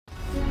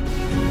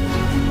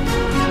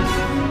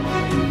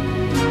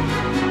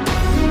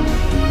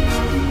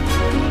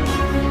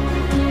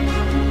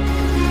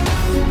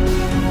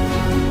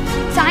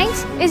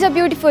is a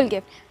beautiful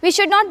gift. We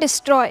should not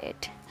destroy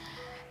it.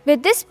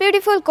 With this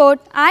beautiful quote,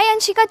 I,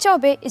 Anshika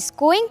Choubey, is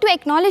going to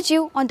acknowledge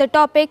you on the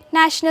topic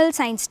National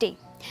Science Day.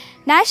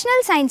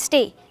 National Science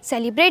Day,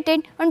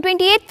 celebrated on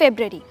 28th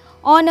February,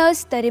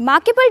 honours the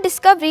remarkable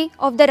discovery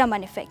of the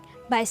Raman effect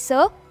by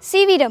Sir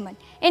C.V. Raman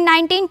in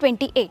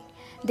 1928.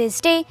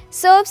 This day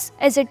serves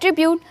as a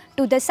tribute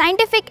to the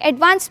scientific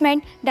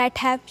advancement that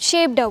have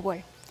shaped our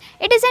world.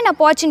 It is an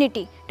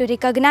opportunity to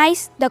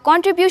recognize the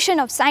contribution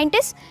of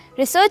scientists,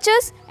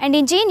 researchers and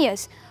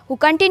engineers who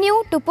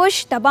continue to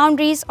push the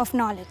boundaries of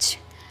knowledge.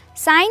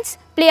 Science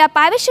play a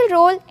pivotal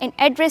role in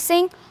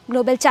addressing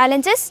global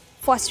challenges,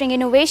 fostering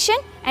innovation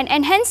and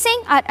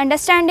enhancing our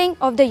understanding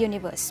of the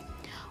universe.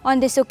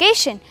 On this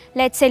occasion,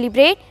 let's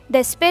celebrate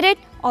the spirit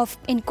of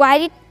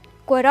inquiry,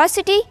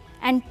 curiosity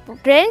and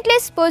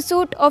relentless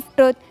pursuit of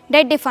truth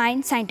that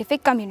define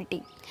scientific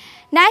community.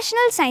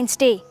 National Science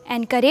Day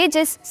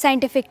encourages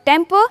scientific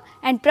temper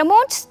and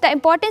promotes the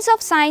importance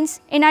of science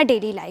in our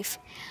daily life.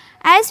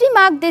 As we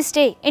mark this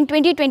day in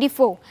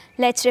 2024,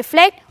 let's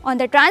reflect on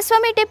the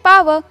transformative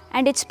power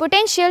and its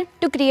potential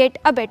to create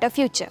a better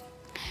future.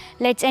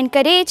 Let's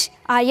encourage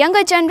our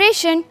younger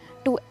generation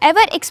to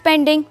ever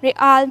expanding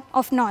realm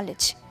of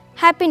knowledge.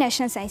 Happy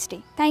National Science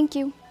Day. Thank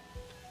you.